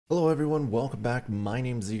Hello everyone, welcome back. My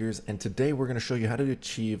name's Zeegers, and today we're going to show you how to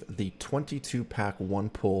achieve the 22 pack 1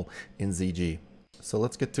 pull in ZG. So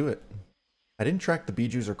let's get to it. I didn't track the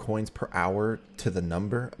bijous or coins per hour to the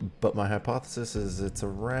number, but my hypothesis is it's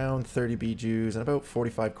around 30 bijous and about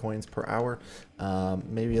 45 coins per hour.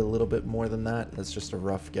 Maybe a little bit more than that. That's just a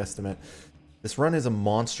rough guesstimate. This run is a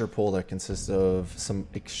monster pull that consists of some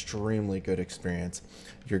extremely good experience.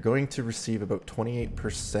 You're going to receive about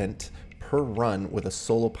 28% per run with a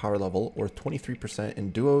solo power level, or 23%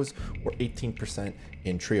 in duos, or 18%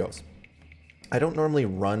 in trios. I don't normally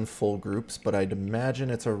run full groups, but I'd imagine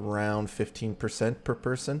it's around 15% per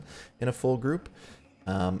person in a full group.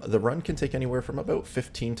 The run can take anywhere from about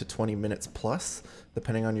 15 to 20 minutes plus,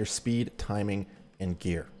 depending on your speed, timing, and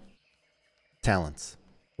gear. Talents.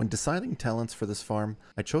 When deciding talents for this farm,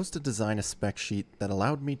 I chose to design a spec sheet that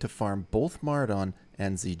allowed me to farm both Maraudon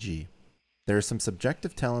and ZG. There are some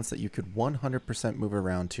subjective talents that you could 100% move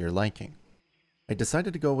around to your liking. I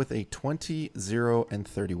decided to go with a 20, 0, and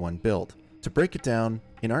 31 build. To break it down,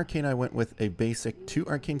 in Arcane I went with a basic 2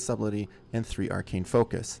 Arcane Subtlety and 3 Arcane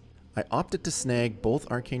Focus. I opted to snag both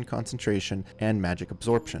Arcane Concentration and Magic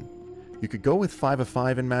Absorption. You could go with 5 of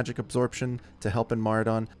 5 in Magic Absorption to help in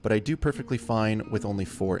Maraudon, but I do perfectly fine with only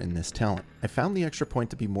 4 in this talent. I found the extra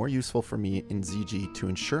point to be more useful for me in ZG to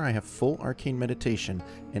ensure I have full Arcane Meditation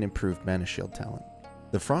and improved Mana Shield talent.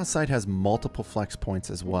 The Frost side has multiple flex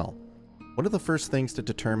points as well. One of the first things to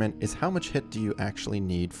determine is how much hit do you actually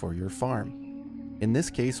need for your farm. In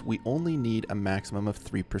this case, we only need a maximum of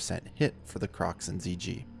 3% hit for the Crocs in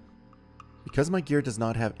ZG. Because my gear does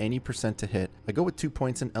not have any percent to hit, I go with 2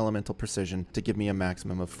 points in Elemental Precision to give me a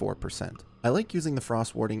maximum of 4%. I like using the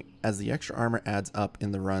Frost Warding as the extra armor adds up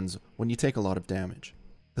in the runs when you take a lot of damage.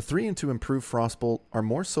 The 3 and 2 improved Frostbolt are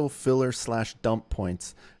more so filler/dump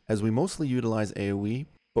points, as we mostly utilize AoE,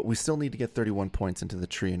 but we still need to get 31 points into the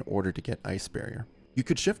tree in order to get Ice Barrier. You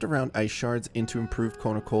could shift around Ice Shards into improved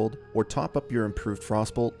Cone of Cold, or top up your improved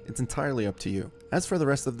Frostbolt. It's entirely up to you. As for the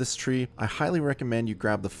rest of this tree, I highly recommend you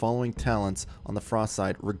grab the following talents on the Frost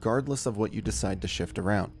side regardless of what you decide to shift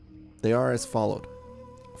around. They are as followed: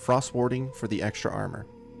 Frost Warding for the extra armor,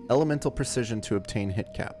 Elemental Precision to obtain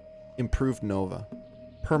hit cap, Improved Nova,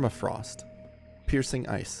 Permafrost, Piercing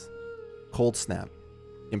Ice, Cold Snap,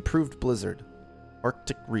 Improved Blizzard,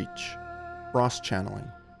 Arctic Reach, Frost Channeling,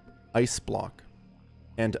 Ice Block,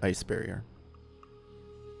 and Ice Barrier.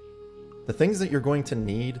 The things that you're going to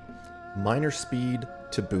need: minor speed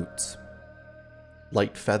to boots,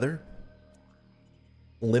 light feather,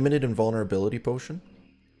 limited invulnerability potion,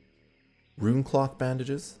 runecloth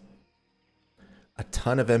bandages, a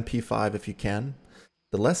ton of MP5 if you can.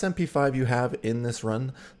 The less MP5 you have in this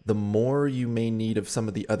run, the more you may need of some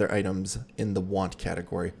of the other items in the want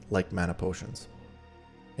category, like mana potions.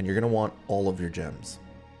 And you're going to want all of your gems.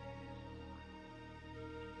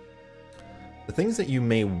 The things that you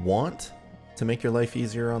may want to make your life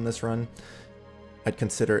easier on this run, I'd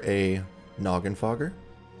consider a Noggin Fogger,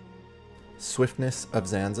 Swiftness of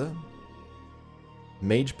Zanza,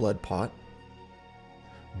 Mage Blood Pot,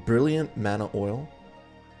 Brilliant Mana Oil,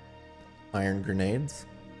 Iron Grenades,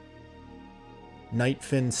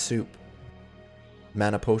 Nightfin Soup,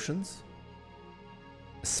 Mana Potions,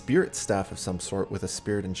 a Spirit Staff of some sort with a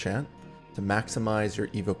Spirit Enchant to maximize your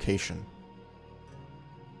evocation,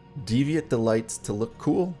 Deviate Delights to look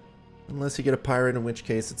cool, unless you get a pirate, in which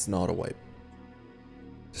case it's not a wipe.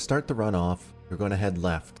 To start the run off, you're going to head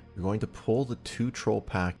left. You're going to pull the 2 troll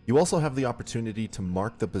pack. You also have the opportunity to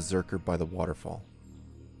mark the Berserker by the waterfall.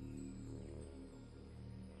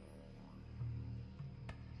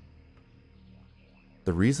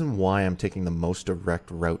 The reason why I'm taking the most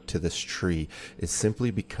direct route to this tree is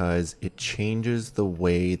simply because it changes the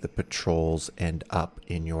way the patrols end up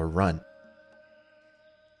in your run.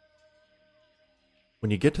 When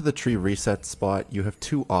you get to the tree reset spot, you have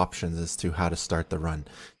 2 options as to how to start the run.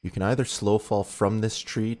 You can either slow fall from this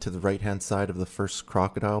tree to the right hand side of the first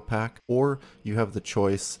Crocodile pack, or you have the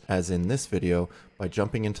choice, as in this video, by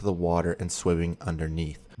jumping into the water and swimming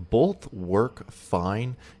underneath. Both work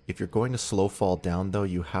fine. If you're going to slow fall down though,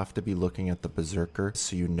 you have to be looking at the Berserker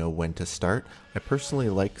so you know when to start. I personally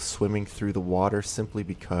like swimming through the water simply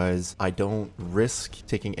because I don't risk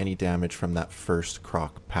taking any damage from that first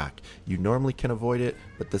Croc pack. You normally can avoid it,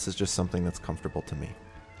 but this is just something that's comfortable to me.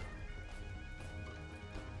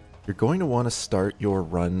 You're going to want to start your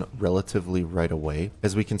run relatively right away.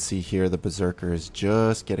 As we can see here, the Berserker is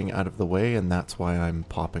just getting out of the way, and that's why I'm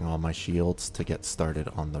popping all my shields to get started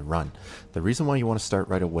on the run. The reason why you want to start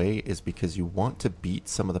right away is because you want to beat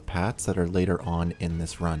some of the pats that are later on in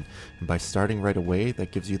this run. And by starting right away,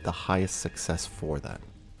 that gives you the highest success for that.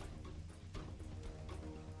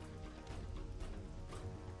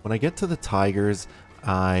 When I get to the tigers,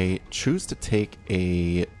 I choose to take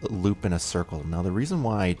a loop in a circle. Now the reason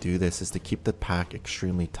why I do this is to keep the pack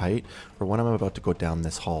extremely tight for when I'm about to go down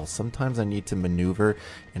this hall. Sometimes I need to maneuver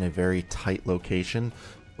in a very tight location,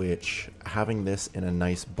 which having this in a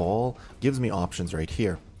nice ball gives me options right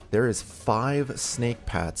here. There is 5 snake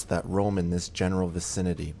pats that roam in this general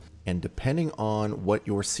vicinity, and depending on what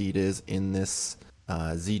your seed is in this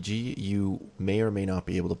ZG, you may or may not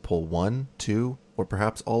be able to pull 1, 2, or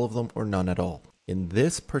perhaps all of them, or none at all. In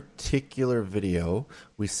this particular video,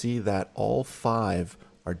 we see that all 5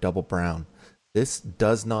 are double brown. This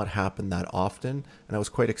does not happen that often, and I was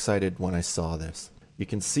quite excited when I saw this. You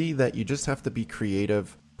can see that you just have to be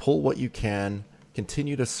creative, pull what you can,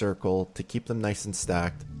 continue to circle to keep them nice and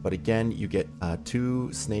stacked. But again, you get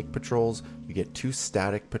 2 snake patrols, you get 2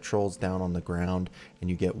 static patrols down on the ground, and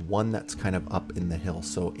you get 1 that's kind of up in the hill.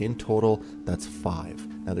 So in total, that's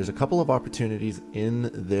 5. Now there's a couple of opportunities in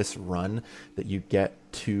this run that you get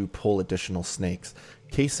to pull additional snakes.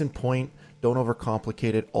 Case in point, don't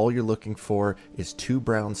overcomplicate it. All you're looking for is 2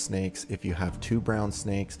 brown snakes. If you have 2 brown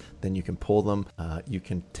snakes, then you can pull them. You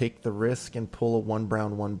can take the risk and pull a 1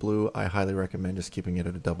 brown, 1 blue. I highly recommend just keeping it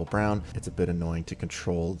at a double brown. It's a bit annoying to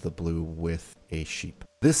control the blue with a sheep.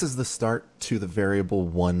 This is the start to the variable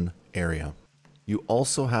 1 area. You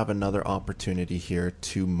also have another opportunity here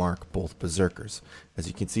to mark both berserkers. As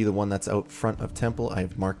you can see, the one that's out front of temple,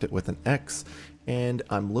 I've marked it with an X, and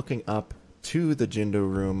I'm looking up to the Jindo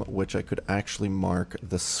room, which I could actually mark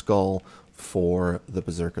the skull for the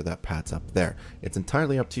berserker that pats up there. It's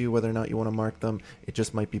entirely up to you whether or not you want to mark them. It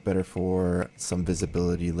just might be better for some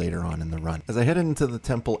visibility later on in the run. As I head into the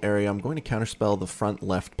temple area, I'm going to counterspell the front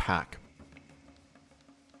left pack.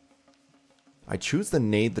 I choose to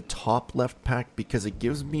nade the top left pack because it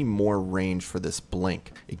gives me more range for this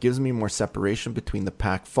blink. It gives me more separation between the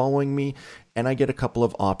pack following me, and I get a couple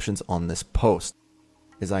of options on this post.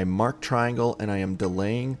 Is I mark triangle and I am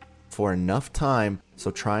delaying for enough time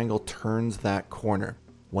so triangle turns that corner.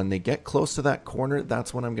 When they get close to that corner,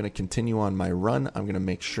 that's when I'm going to continue on my run. I'm going to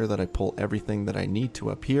make sure that I pull everything that I need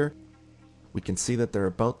to up here. We can see that they're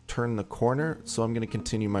about to turn the corner, so I'm going to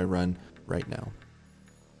continue my run right now.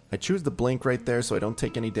 I choose the blink right there so I don't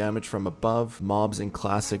take any damage from above. Mobs in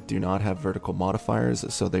Classic do not have vertical modifiers,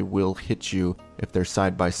 so they will hit you if they're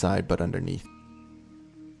side by side but underneath.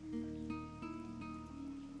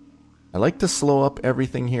 I like to slow up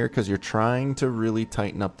everything here because you're trying to really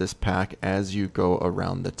tighten up this pack as you go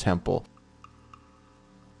around the temple.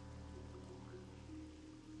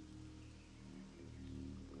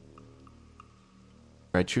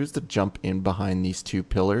 I choose to jump in behind these 2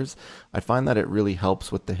 pillars. I find that it really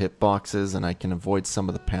helps with the hitboxes and I can avoid some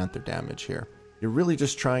of the panther damage here. You're really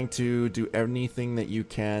just trying to do anything that you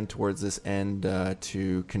can towards this end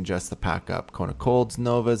to congest the pack up. Cone of Colds,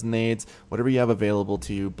 Novas, Nades, whatever you have available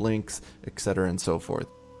to you, Blinks, etc. and so forth.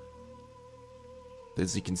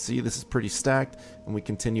 As you can see, this is pretty stacked, and we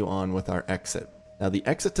continue on with our exit. Now the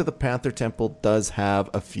exit to the Panther Temple does have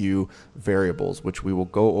a few variables, which we will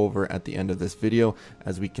go over at the end of this video,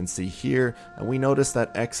 as we can see here. And we notice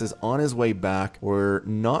that X is on his way back. We're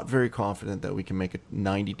not very confident that we can make a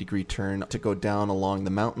 90-degree turn to go down along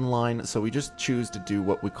the mountain line, so we just choose to do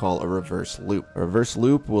what we call a reverse loop. A reverse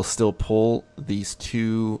loop will still pull these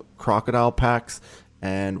 2 crocodile packs,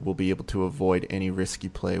 and we'll be able to avoid any risky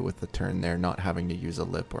play with the turn there, not having to use a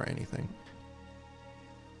lip or anything.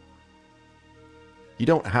 You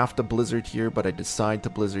don't have to blizzard here, but I decide to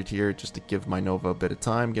blizzard here just to give my Nova a bit of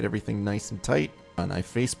time, get everything nice and tight. And I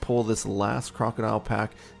face pull this last crocodile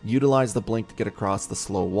pack, utilize the blink to get across the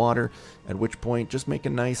slow water, at which point just make a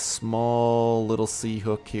nice small little C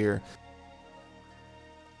hook here.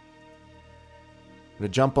 I'm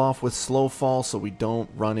going to jump off with slow fall so we don't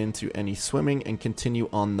run into any swimming and continue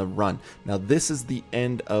on the run. Now this is the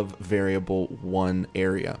end of variable 1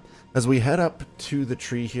 area. As we head up to the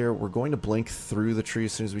tree here, we're going to blink through the tree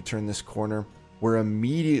as soon as we turn this corner. We're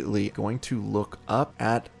immediately going to look up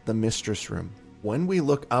at the Mistress room. When we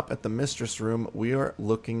look up at the Mistress room, we are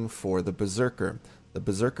looking for the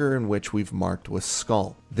Berserker in which we've marked with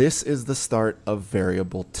skull. This is the start of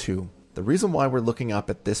variable 2. The reason why we're looking up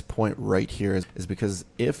at this point right here is because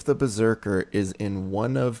if the Berserker is in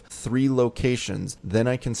one of 3 locations, then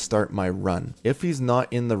I can start my run. If he's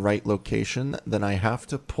not in the right location, then I have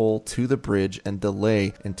to pull to the bridge and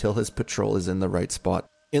delay until his patrol is in the right spot.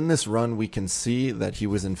 In this run, we can see that he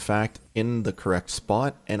was in fact in the correct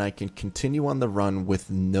spot, and I can continue on the run with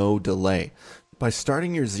no delay. By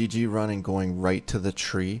starting your ZG run and going right to the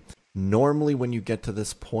tree, normally when you get to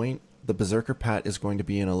this point, the Berserker Pat is going to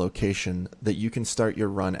be in a location that you can start your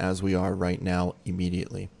run as we are right now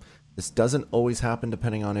immediately. This doesn't always happen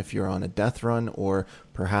depending on if you're on a death run or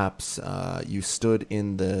perhaps you stood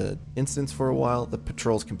in the instance for a while. The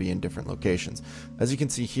patrols can be in different locations. As you can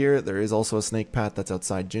see here, there is also a snake path that's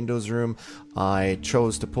outside Jindo's room. I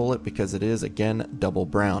chose to pull it because it is, again, double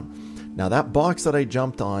brown. Now that box that I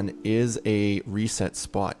jumped on is a reset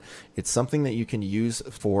spot. It's something that you can use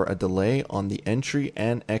for a delay on the entry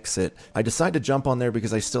and exit. I decided to jump on there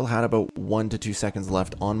because I still had about 1 to 2 seconds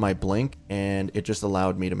left on my blink, and it just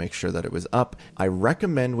allowed me to make sure that it was up. I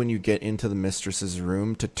recommend when you get into the Mistress's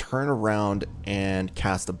room to turn around and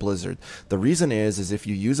cast a blizzard. The reason is if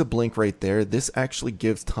you use a blink right there, this actually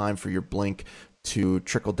gives time for your blink to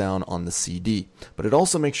trickle down on the CD, but it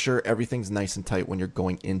also makes sure everything's nice and tight when you're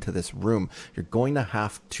going into this room. You're going to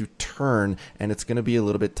have to turn, and it's going to be a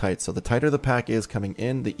little bit tight. So the tighter the pack is coming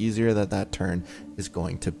in, the easier that turn is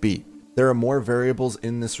going to be. There are more variables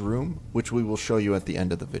in this room, which we will show you at the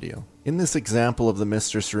end of the video. In this example of the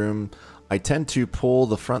Mistress room, I tend to pull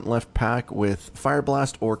the front left pack with Fire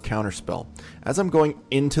Blast or Counterspell. As I'm going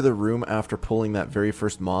into the room after pulling that very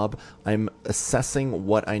first mob, I'm assessing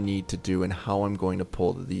what I need to do and how I'm going to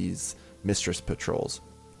pull these Mistress patrols.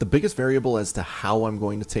 The biggest variable as to how I'm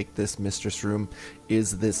going to take this Mistress room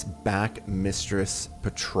is this back Mistress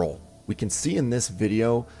patrol. We can see in this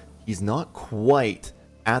video, he's not quite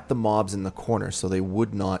at the mobs in the corner, so they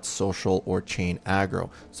would not social or chain aggro.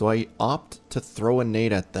 So I opt to throw a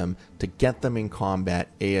nade at them to get them in combat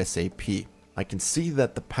ASAP. I can see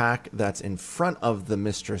that the pack that's in front of the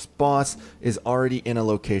Mistress boss is already in a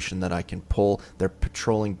location that I can pull. They're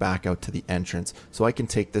patrolling back out to the entrance, so I can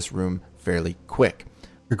take this room fairly quick.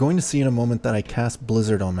 You're going to see in a moment that I cast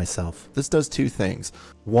Blizzard on myself. This does two things.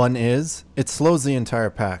 One is, it slows the entire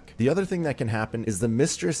pack. The other thing that can happen is the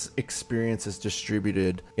Mistress experience is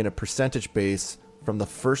distributed in a percentage base from the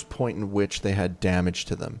first point in which they had damage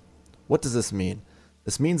to them. What does this mean?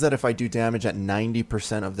 This means that if I do damage at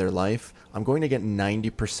 90% of their life, I'm going to get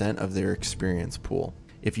 90% of their experience pool.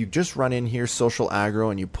 If you just run in here social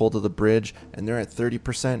aggro and you pull to the bridge and they're at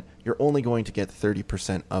 30%, you're only going to get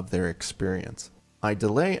 30% of their experience. I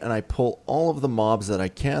delay and I pull all of the mobs that I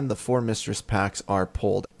can. The 4 Mistress packs are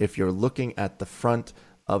pulled. If you're looking at the front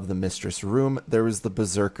of the Mistress room, there is the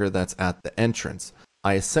Berserker that's at the entrance.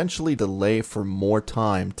 I essentially delay for more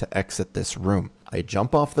time to exit this room. I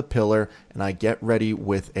jump off the pillar and I get ready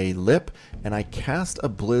with a lip and I cast a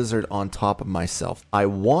blizzard on top of myself. I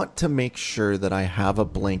want to make sure that I have a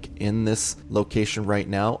blink in this location right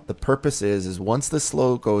now. The purpose is once the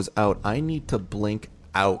slow goes out, I need to blink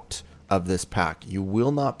out of this pack. You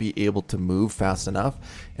will not be able to move fast enough,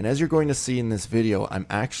 and as you're going to see in this video, I'm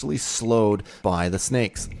actually slowed by the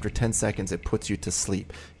snakes. After 10 seconds it puts you to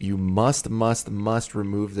sleep. You must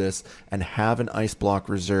remove this and have an ice block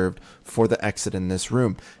reserved for the exit in this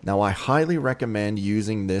room. Now I highly recommend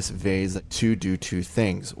using this vase to do two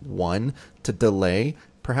things. One, to delay.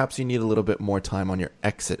 Perhaps you need a little bit more time on your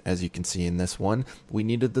exit. As you can see in this one, we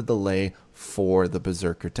needed the delay for the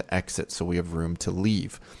Berserker to exit so we have room to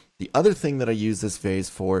leave. The other thing that I use this vase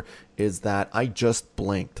for is that I just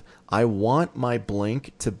blinked. I want my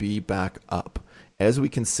blink to be back up. As we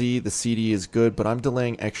can see, the CD is good, but I'm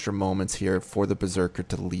delaying extra moments here for the Berserker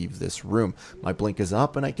to leave this room. My blink is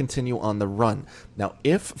up and I continue on the run. Now,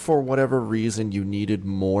 if for whatever reason you needed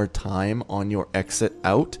more time on your exit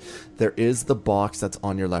out, there is the box that's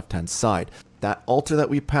on your left-hand side. That altar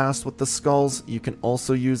that we passed with the skulls, you can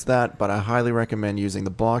also use that, but I highly recommend using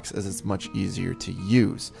the box as it's much easier to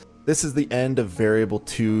use. This is the end of variable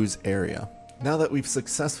 2's area. Now that we've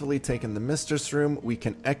successfully taken the Mistress room, we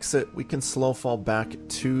can exit, we can slow fall back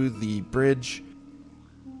to the bridge.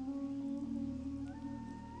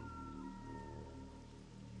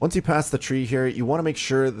 Once you pass the tree here, you want to make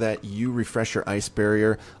sure that you refresh your ice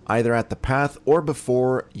barrier either at the path or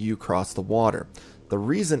before you cross the water. The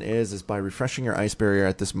reason is by refreshing your ice barrier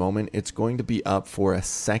at this moment, it's going to be up for a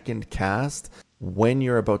second cast when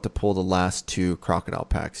you're about to pull the last 2 Crocodile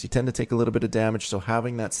packs. You tend to take a little bit of damage, so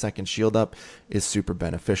having that second shield up is super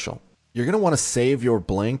beneficial. You're going to want to save your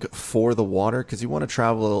blink for the water because you want to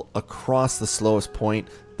travel across the slowest point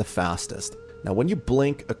the fastest. Now when you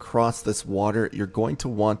blink across this water, you're going to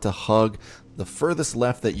want to hug the furthest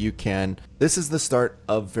left that you can. This is the start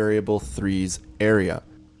of variable 3's area.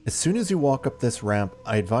 As soon as you walk up this ramp,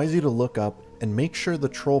 I advise you to look up and make sure the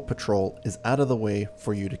troll patrol is out of the way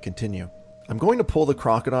for you to continue. I'm going to pull the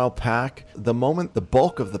Crocodile pack the moment the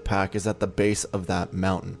bulk of the pack is at the base of that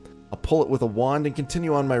mountain. I'll pull it with a wand and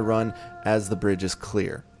continue on my run as the bridge is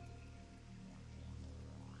clear.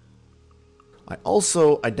 I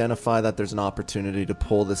also identify that there's an opportunity to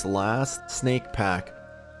pull this last snake pack.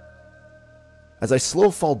 As I slow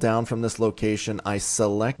fall down from this location, I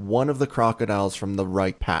select one of the crocodiles from the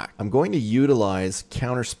right pack. I'm going to utilize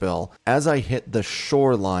Counterspell as I hit the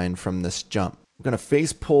shoreline from this jump. I'm going to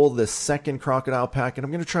face pull this second crocodile pack, and I'm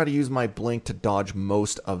going to try to use my blink to dodge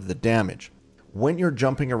most of the damage. When you're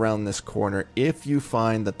jumping around this corner, if you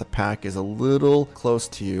find that the pack is a little close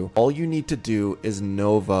to you, all you need to do is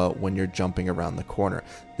Nova when you're jumping around the corner.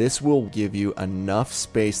 This will give you enough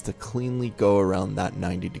space to cleanly go around that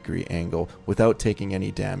 90-degree angle without taking any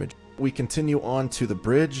damage. We continue on to the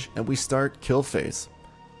bridge and we start kill phase.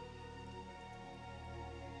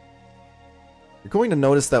 You're going to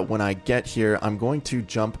notice that when I get here, I'm going to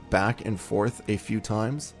jump back and forth a few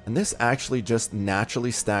times, and this actually just naturally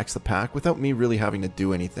stacks the pack without me really having to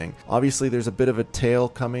do anything. Obviously, there's a bit of a tail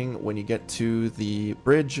coming when you get to the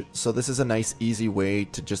bridge, so this is a nice easy way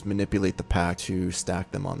to just manipulate the pack to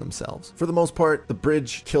stack them on themselves. For the most part, the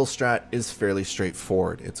bridge kill strat is fairly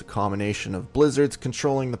straightforward. It's a combination of blizzards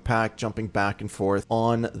controlling the pack, jumping back and forth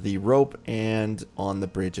on the rope and on the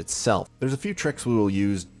bridge itself. There's a few tricks we will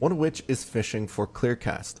use, one of which is fishing for clear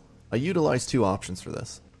cast. I utilize two options for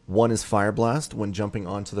this. One is Fire Blast when jumping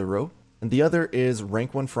onto the rope, and the other is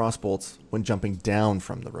rank 1 Frostbolts when jumping down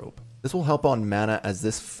from the rope. This will help on mana as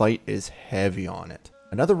this fight is heavy on it.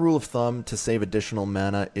 Another rule of thumb to save additional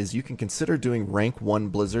mana is you can consider doing rank 1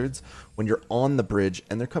 Blizzards when you're on the bridge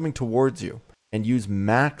and they're coming towards you, and use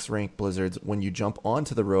max rank Blizzards when you jump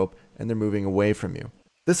onto the rope and they're moving away from you.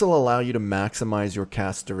 This will allow you to maximize your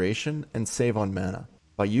cast duration and save on mana.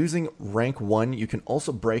 By using rank 1, you can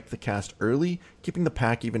also break the cast early, keeping the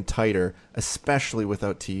pack even tighter, especially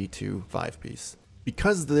without TE2 5-piece.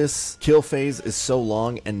 Because this kill phase is so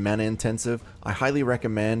long and mana intensive, I highly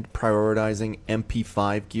recommend prioritizing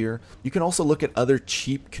MP5 gear. You can also look at other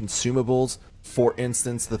cheap consumables, for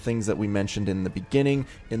instance the things that we mentioned in the beginning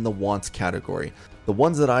in the wants category. The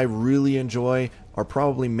ones that I really enjoy are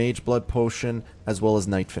probably Mage Blood Potion as well as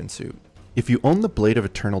Nightfin Suit. If you own the Blade of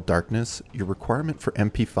Eternal Darkness, your requirement for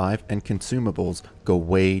MP5 and consumables go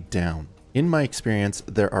way down. In my experience,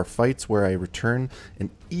 there are fights where I return an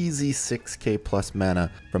easy 6k plus mana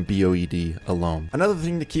from BOED alone. Another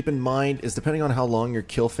thing to keep in mind is depending on how long your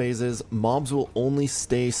kill phase is, mobs will only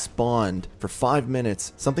stay spawned for 5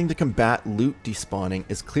 minutes. Something to combat loot despawning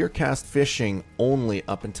is clear cast fishing only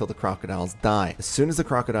up until the crocodiles die. As soon as the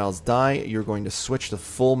crocodiles die, you're going to switch to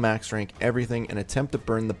full max rank everything and attempt to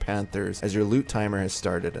burn the Panthers as your loot timer has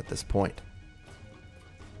started at this point.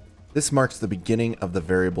 This marks the beginning of the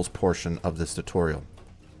variables portion of this tutorial.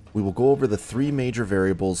 We will go over the 3 major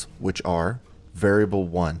variables, which are Variable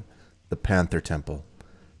 1, the Panther Temple,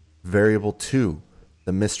 Variable 2,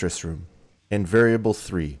 the Mistress Room, and Variable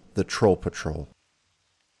 3, the Troll Patrol.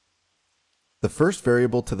 The first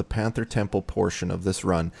variable to the Panther Temple portion of this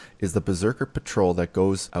run is the Berserker Patrol that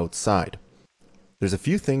goes outside. There's a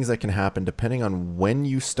few things that can happen depending on when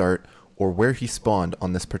you start or where he spawned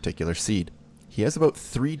on this particular seed. He has about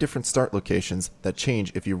 3 different start locations that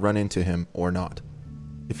change if you run into him or not.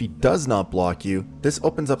 If he does not block you, this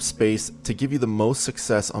opens up space to give you the most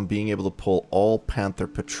success on being able to pull all Panther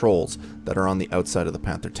patrols that are on the outside of the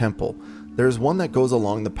Panther Temple. There is one that goes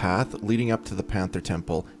along the path leading up to the Panther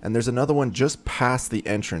Temple, and there's another one just past the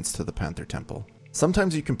entrance to the Panther Temple.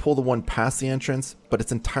 Sometimes you can pull the one past the entrance, but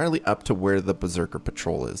it's entirely up to where the Berserker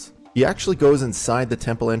Patrol is. He actually goes inside the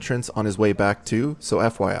temple entrance on his way back too, so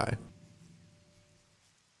FYI.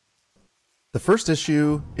 The first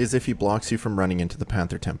issue is if he blocks you from running into the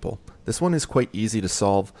Panther Temple. This one is quite easy to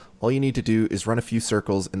solve. All you need to do is run a few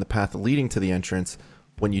circles in the path leading to the entrance.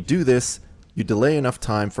 When you do this, you delay enough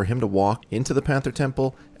time for him to walk into the Panther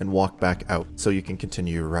Temple and walk back out, so you can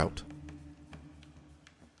continue your route.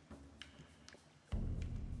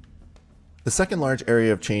 The second large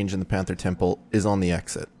area of change in the Panther Temple is on the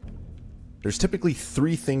exit. There's typically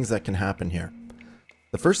 3 things that can happen here.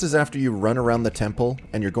 The first is after you run around the temple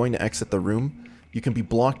and you're going to exit the room, you can be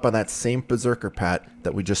blocked by that same Berserker Pat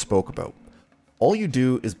that we just spoke about. All you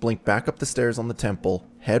do is blink back up the stairs on the temple,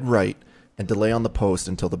 head right, and delay on the post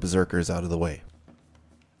until the Berserker is out of the way.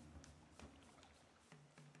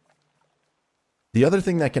 The other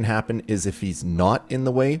thing that can happen is if he's not in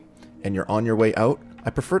the way and you're on your way out, I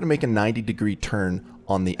prefer to make a 90-degree turn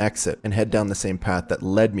on the exit and head down the same path that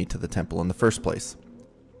led me to the temple in the first place.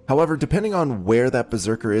 However, depending on where that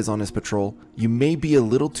Berserker is on his patrol, you may be a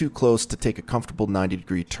little too close to take a comfortable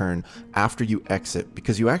 90-degree turn after you exit,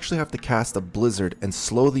 because you actually have to cast a blizzard and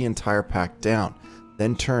slow the entire pack down,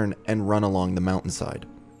 then turn and run along the mountainside.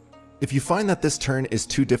 If you find that this turn is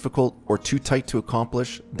too difficult or too tight to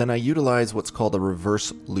accomplish, then I utilize what's called a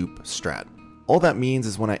reverse loop strat. All that means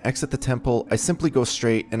is when I exit the temple, I simply go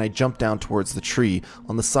straight and I jump down towards the tree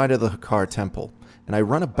on the side of the Hakar temple, and I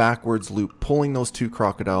run a backwards loop pulling those 2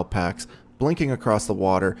 crocodile packs, blinking across the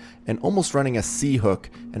water, and almost running a sea hook,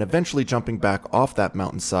 and eventually jumping back off that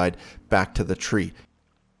mountainside back to the tree.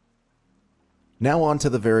 Now on to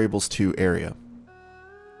the variables 2 area.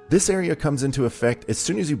 This area comes into effect as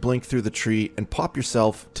soon as you blink through the tree and pop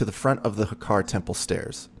yourself to the front of the Hakar temple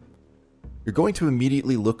stairs. You're going to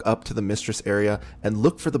immediately look up to the Mistress area and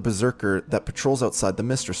look for the Berserker that patrols outside the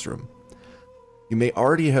Mistress room. You may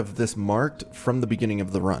already have this marked from the beginning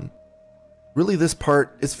of the run. Really, this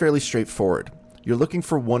part is fairly straightforward. You're looking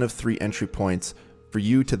for one of 3 entry points for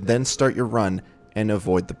you to then start your run and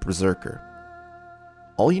avoid the Berserker.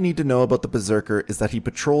 All you need to know about the Berserker is that he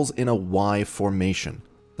patrols in a Y formation.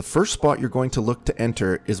 The first spot you're going to look to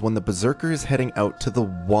enter is when the Berserker is heading out to the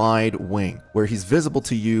wide wing, where he's visible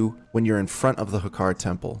to you when you're in front of the Hakar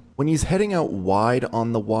temple. When he's heading out wide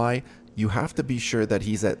on the Y, you have to be sure that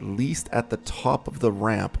he's at least at the top of the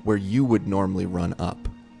ramp where you would normally run up.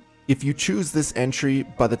 If you choose this entry,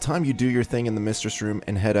 by the time you do your thing in the Mistress room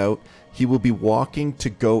and head out, he will be walking to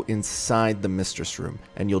go inside the Mistress room,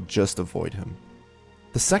 and you'll just avoid him.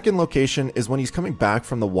 The second location is when he's coming back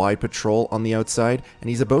from the Y patrol on the outside and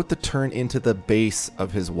he's about to turn into the base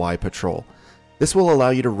of his Y patrol. This will allow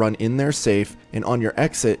you to run in there safe, and on your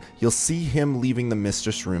exit, you'll see him leaving the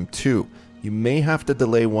Mistress room too. You may have to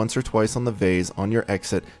delay once or twice on the vase on your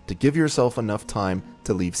exit to give yourself enough time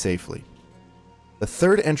to leave safely. The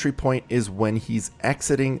third entry point is when he's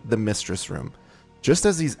exiting the Mistress room. Just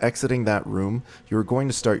as he's exiting that room, you're going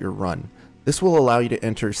to start your run. This will allow you to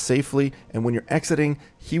enter safely, and when you're exiting,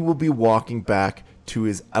 he will be walking back to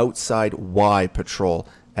his outside Y patrol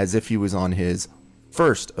as if he was on his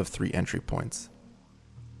first of 3 entry points.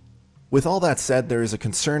 With all that said, there is a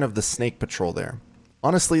concern of the snake patrol there.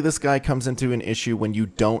 Honestly, this guy comes into an issue when you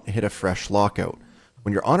don't hit a fresh lockout.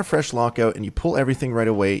 When you're on a fresh lockout and you pull everything right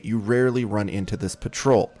away, you rarely run into this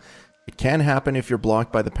patrol. It can happen if you're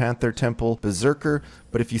blocked by the Panther Temple Berserker,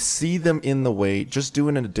 but if you see them in the way, just do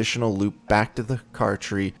an additional loop back to the car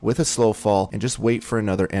tree with a slow fall and just wait for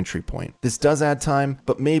another entry point. This does add time,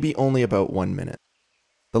 but maybe only about 1 minute.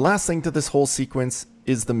 The last thing to this whole sequence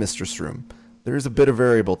is the Mistress room. There is a bit of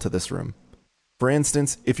variable to this room. For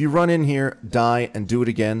instance, if you run in here, die, and do it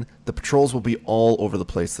again, the patrols will be all over the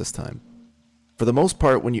place this time. For the most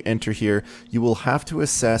part, when you enter here, you will have to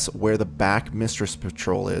assess where the back Mistress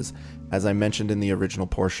patrol is, as I mentioned in the original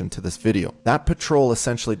portion to this video. That patrol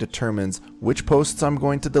essentially determines which posts I'm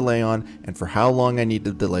going to delay on and for how long I need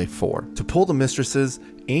to delay for. To pull the Mistresses,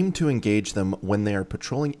 aim to engage them when they are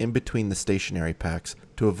patrolling in between the stationary packs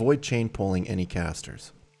to avoid chain pulling any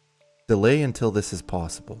casters. Delay until this is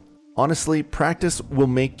possible. Honestly, practice will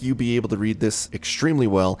make you be able to read this extremely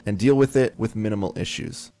well and deal with it with minimal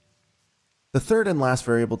issues. The third and last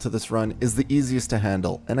variable to this run is the easiest to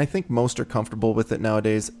handle, and I think most are comfortable with it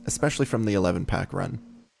nowadays, especially from the 11-pack run.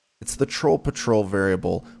 It's the Troll Patrol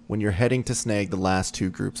variable when you're heading to snag the last 2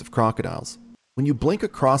 groups of crocodiles. When you blink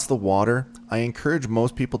across the water, I encourage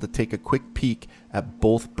most people to take a quick peek at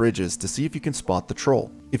both bridges to see if you can spot the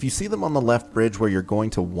troll. If you see them on the left bridge where you're going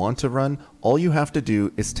to want to run, all you have to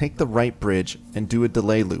do is take the right bridge and do a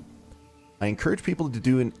delay loop. I encourage people to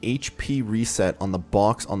do an HP reset on the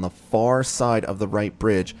box on the far side of the right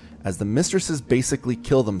bridge, as the Mistresses basically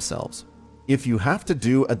kill themselves. If you have to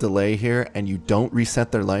do a delay here and you don't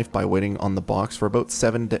reset their life by waiting on the box for about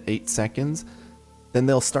 7 to 8 seconds, then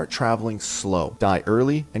they'll start traveling slow, die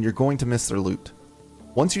early, and you're going to miss their loot.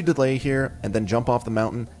 Once you delay here and then jump off the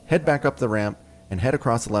mountain, head back up the ramp and head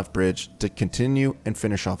across the left bridge to continue and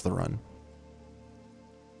finish off the run.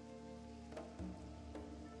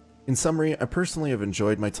 In summary, I personally have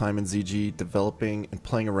enjoyed my time in ZG, developing and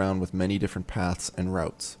playing around with many different paths and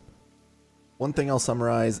routes. One thing I'll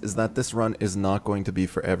summarize is that this run is not going to be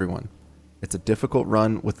for everyone. It's a difficult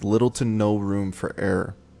run with little to no room for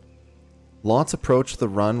error. Lots approach the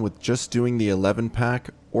run with just doing the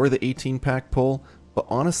 11-pack or the 18-pack pull, but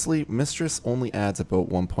honestly, Mistress only adds about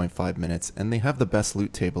 1.5 minutes and they have the best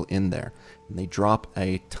loot table in there, and they drop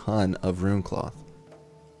a ton of runecloth.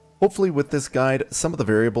 Hopefully with this guide, some of the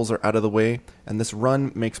variables are out of the way, and this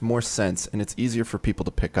run makes more sense and it's easier for people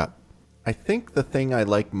to pick up. I think the thing I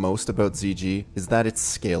like most about ZG is that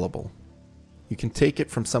it's scalable. You can take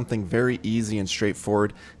it from something very easy and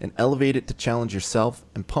straightforward and elevate it to challenge yourself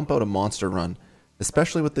and pump out a monster run,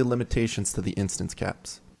 especially with the limitations to the instance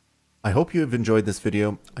caps. I hope you have enjoyed this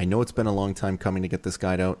video. I know it's been a long time coming to get this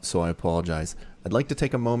guide out, so I apologize. I'd like to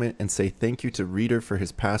take a moment and say thank you to Reader for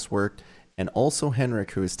his past work, and also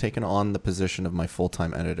Henrik, who has taken on the position of my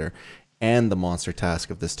full-time editor and the monster task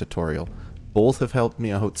of this tutorial. Both have helped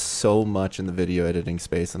me out so much in the video editing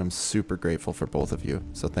space, and I'm super grateful for both of you,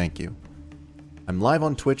 so thank you. I'm live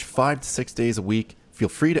on Twitch 5 to 6 days a week. Feel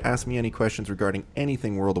free to ask me any questions regarding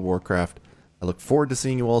anything World of Warcraft. I look forward to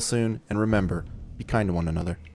seeing you all soon, and remember, be kind to one another.